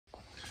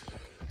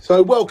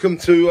So welcome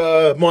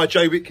to my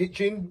J-Wick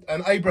kitchen,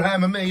 and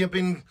Abraham and me have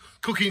been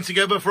cooking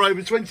together for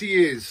over 20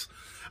 years,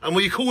 and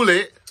we call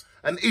it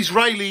an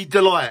Israeli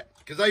delight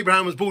because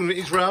Abraham was born in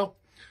Israel.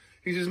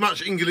 He's as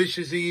much English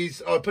as he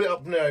is. Oh, put it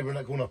up there over in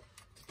that corner.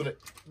 Pull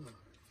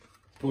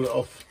it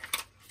off.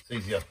 It's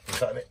easier than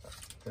cutting it.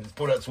 And just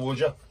pull that towards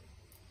you.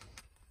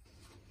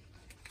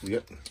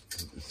 Yep,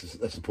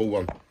 that's the pull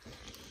one.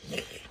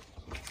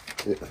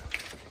 Yeah.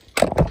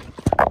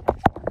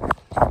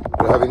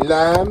 We're having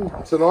lamb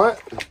tonight.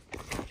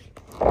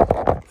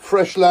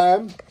 Fresh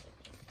lamb.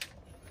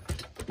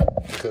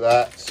 Look at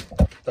that.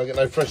 Don't get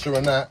no fresher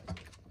than that.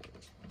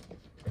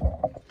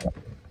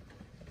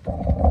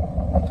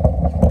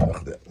 Look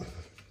at that.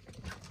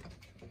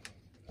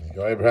 There you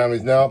go. Abraham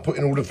is now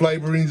putting all the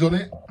flavourings on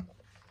it.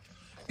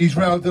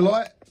 Israel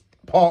Delight,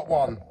 part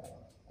 1.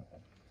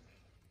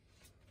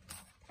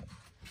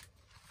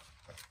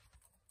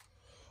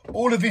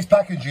 All of this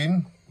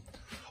packaging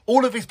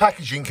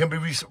can be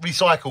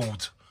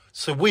recycled.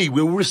 So we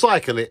will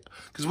recycle it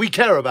because we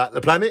care about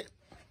the planet.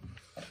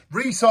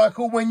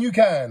 Recycle when you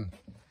can,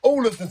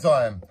 all of the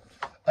time.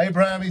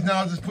 Abraham is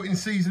now just putting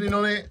seasoning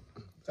on it.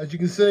 As you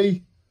can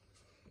see,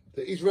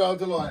 the Israel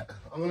Delight.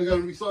 I'm going to go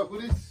and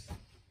recycle this.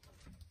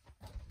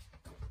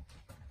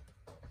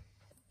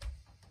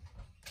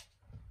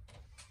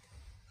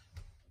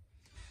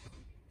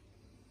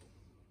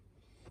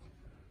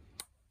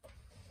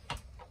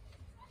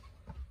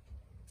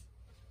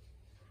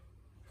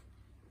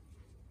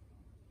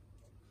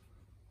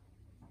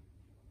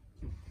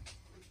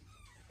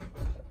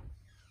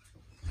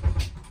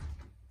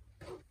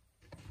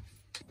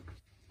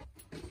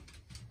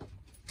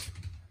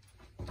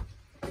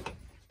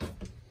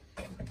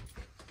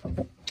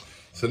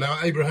 So now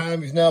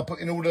Abraham is now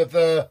putting all of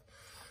the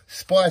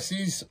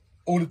spices,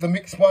 all of the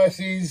mixed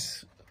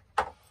spices.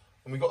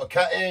 And we've got a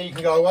cat here, you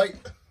can go away,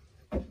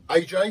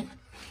 AJ.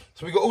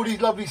 So we've got all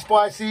these lovely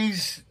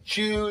spices,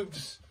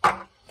 tubes.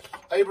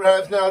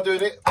 Abraham's now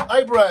doing it.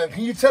 Abraham,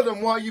 can you tell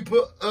them why you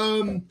put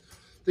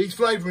these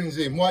flavourings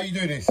in? Why are you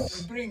doing this?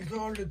 It brings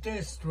all the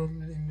taste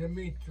from in the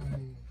meat.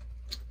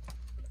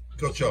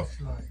 Gotcha.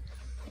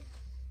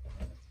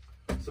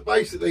 So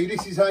basically,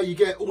 this is how you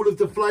get all of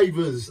the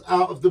flavours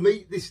out of the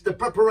meat. This is the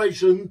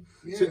preparation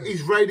to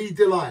Israeli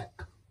Delight.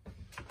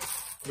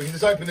 We can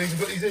just open these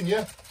and put these in,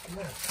 yeah?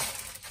 Yeah.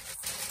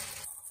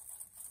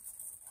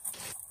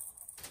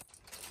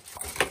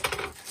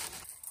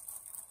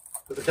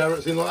 Put the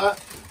carrots in like that.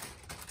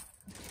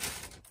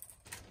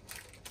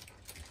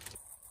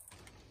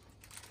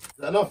 Is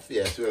that enough?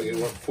 Yeah, so we're going to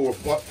get 4 or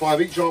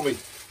 5 each, aren't we?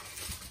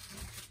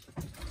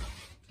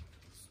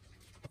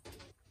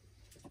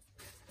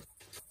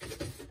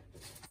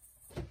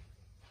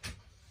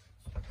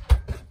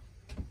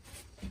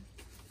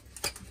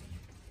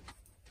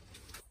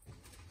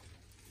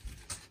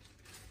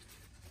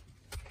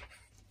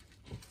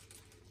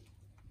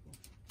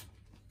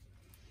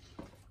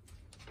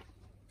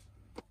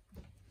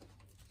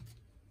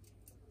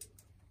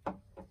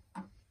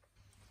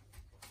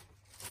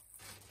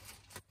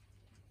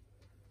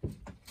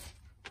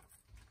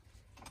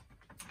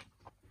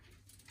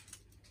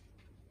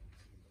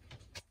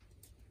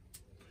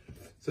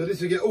 So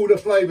this will get all the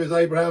flavours,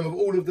 Abraham, of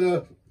all of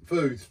the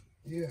food.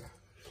 Yeah.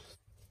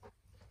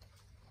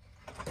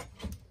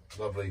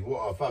 Lovely.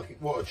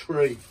 What a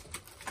treat.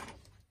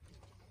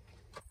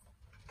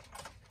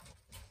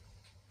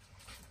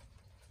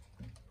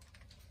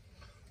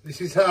 This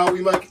is how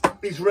we make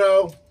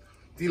Israel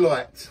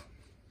Delight.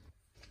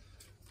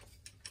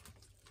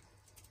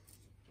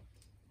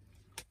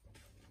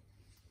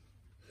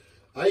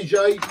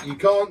 AJ, you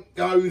can't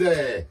go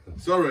there.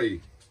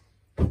 Sorry.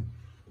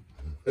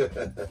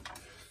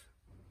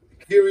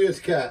 Curious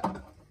cat.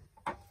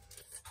 I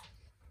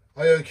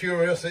heard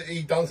curious that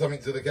he done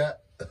something to the cat.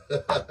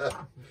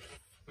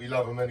 We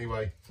love them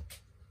anyway.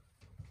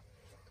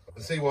 I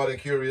can see why they're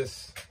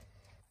curious.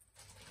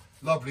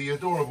 Lovely,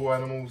 adorable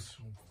animals.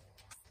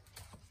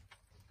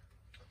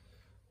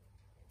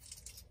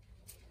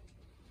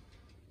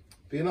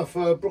 Be enough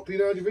broccoli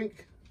now, do you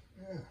think?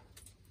 Yeah.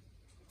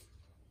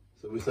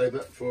 So we save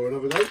that for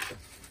another day.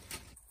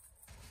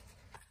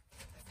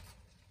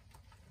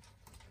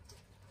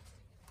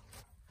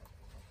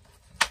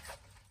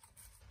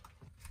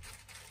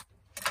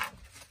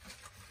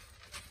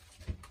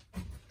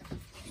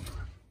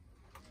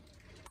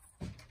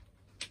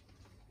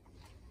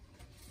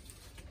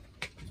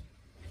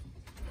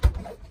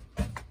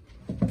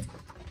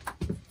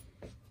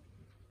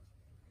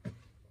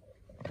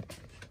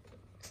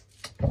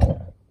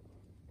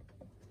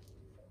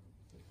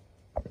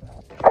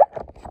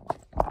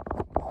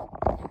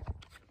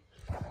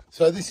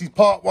 So this is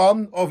part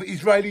 1 of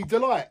Israeli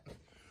Delight.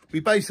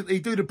 We basically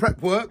do the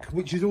prep work,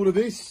 which is all of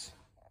this.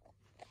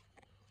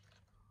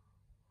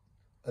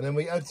 And then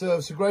we add some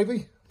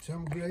gravy.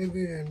 Some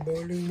gravy and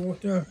boiling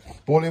water.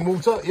 Boiling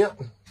water, yep.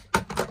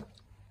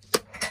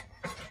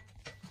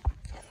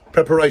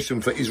 Preparation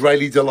for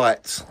Israeli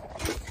Delight.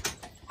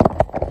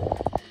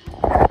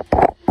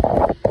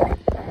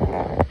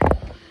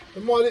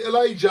 And my little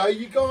AJ,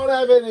 you can't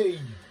have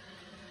any.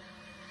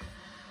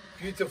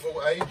 Beautiful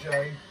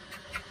AJ. You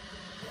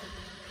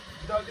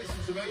don't listen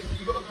to me,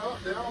 you've got to go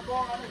up there.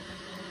 Bye.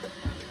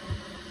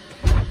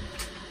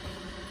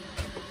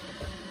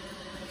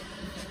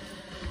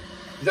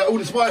 Is that all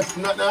the spice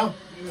from that now?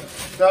 Yeah.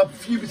 Now a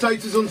few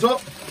potatoes on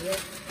top. Yeah.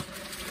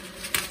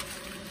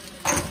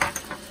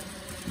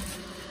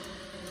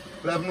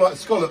 We'll have them like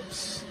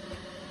scallops.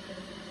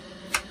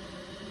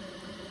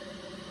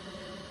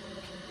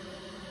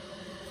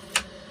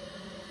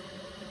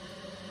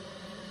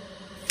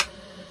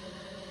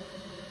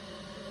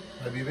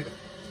 Maybe a bit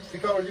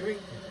thicker, what do you think?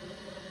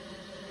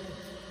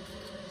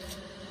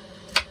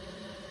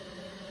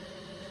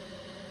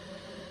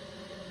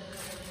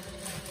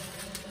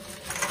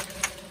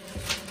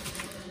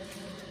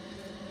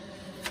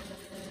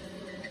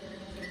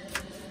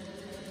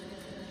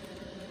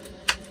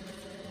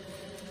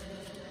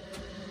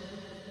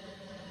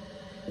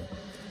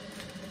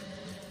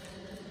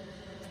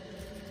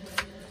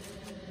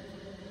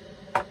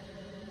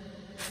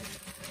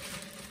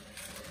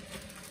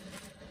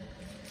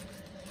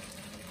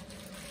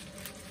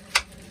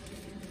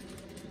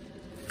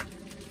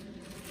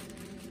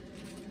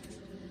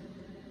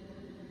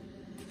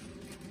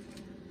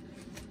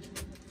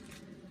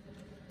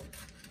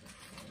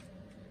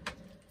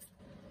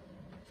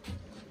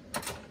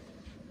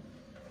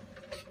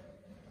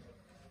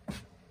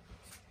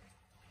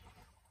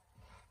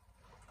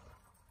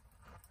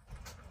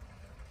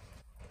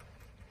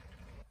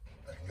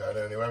 Go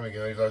there anyway, we're going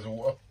to use loads of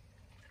water.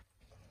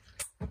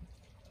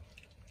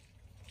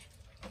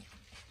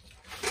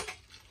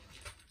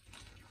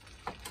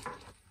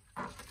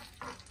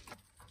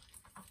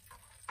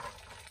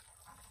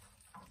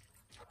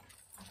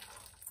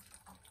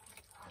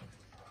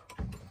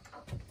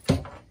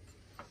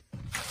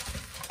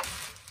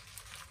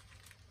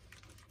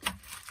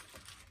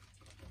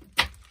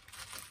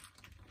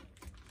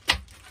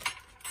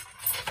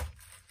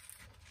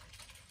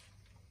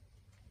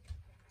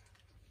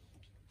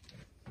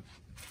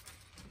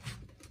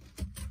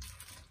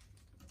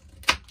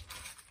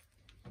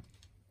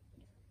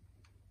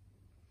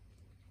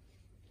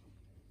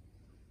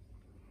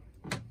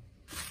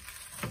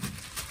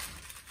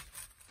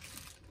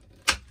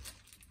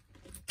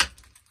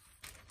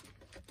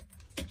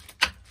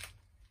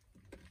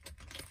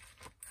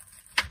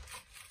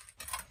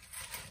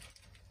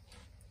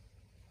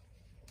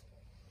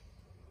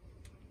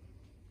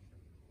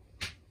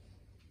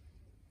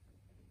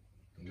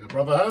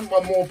 Rubber hand,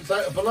 one more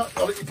potato for luck.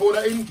 I'll let you pour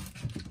that in.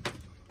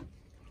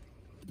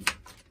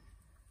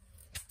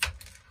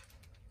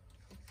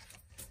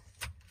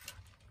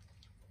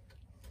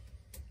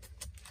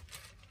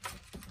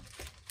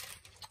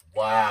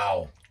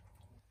 Wow.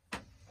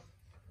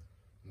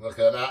 Look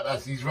at that,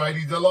 that's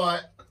Israeli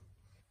delight.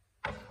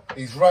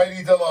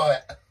 Israeli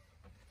delight.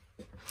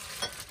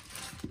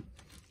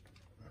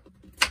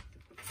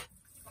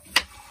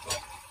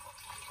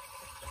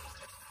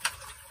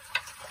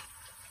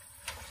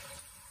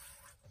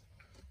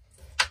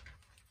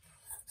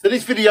 So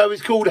this video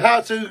is called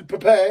How to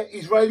Prepare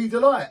Israeli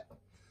Delight.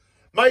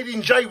 Made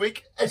in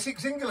Jaywick,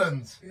 Essex,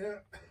 England. Yeah.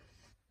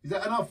 Is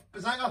that enough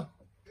potato?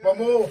 Yeah. One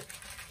more.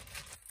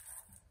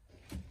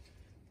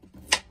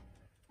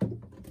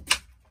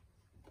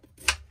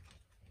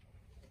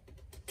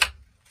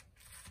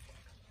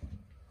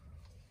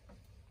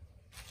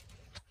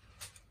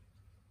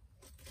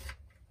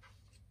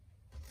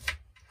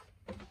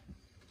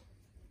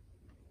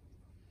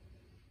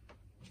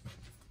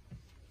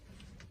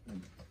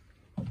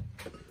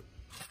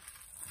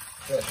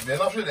 That should be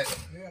enough, shouldn't it?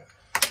 Yeah.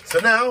 So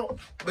now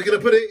we're going to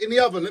put it in the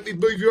oven. Let me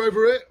move you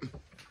over it.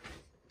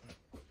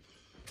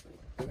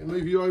 Let me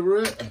move you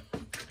over it.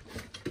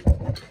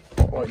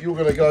 Right, you're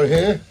going to go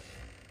here.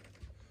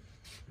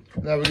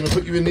 Now we're going to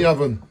put you in the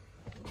oven.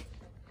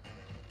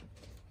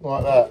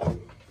 Like that.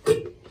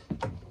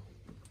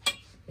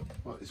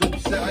 Right, it's all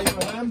set,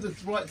 Abraham, the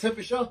right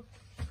temperature.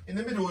 In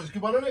the middle is a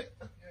good one, isn't it?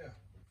 Yeah.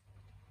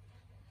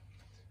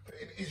 Put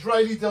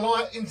Israeli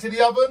Delight into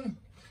the oven.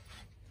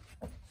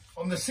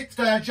 On the 6th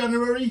day of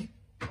January,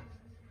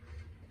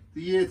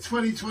 the year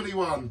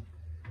 2021.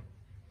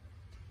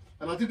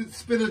 And I didn't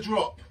spill a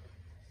drop.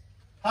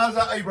 How's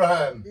that,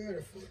 Abraham?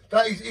 Beautiful.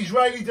 That is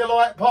Israeli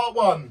Delight Part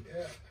 1.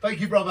 Yeah. Thank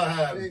you, Brother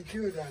Ham. Thank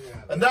you, Daniel.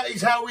 And that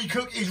is how we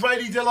cook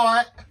Israeli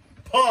Delight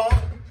Part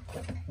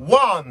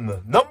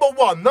 1. Number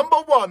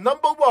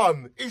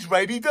one,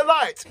 Israeli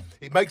Delight.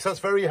 It makes us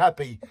very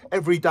happy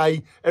every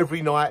day,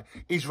 every night,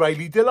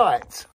 Israeli Delight.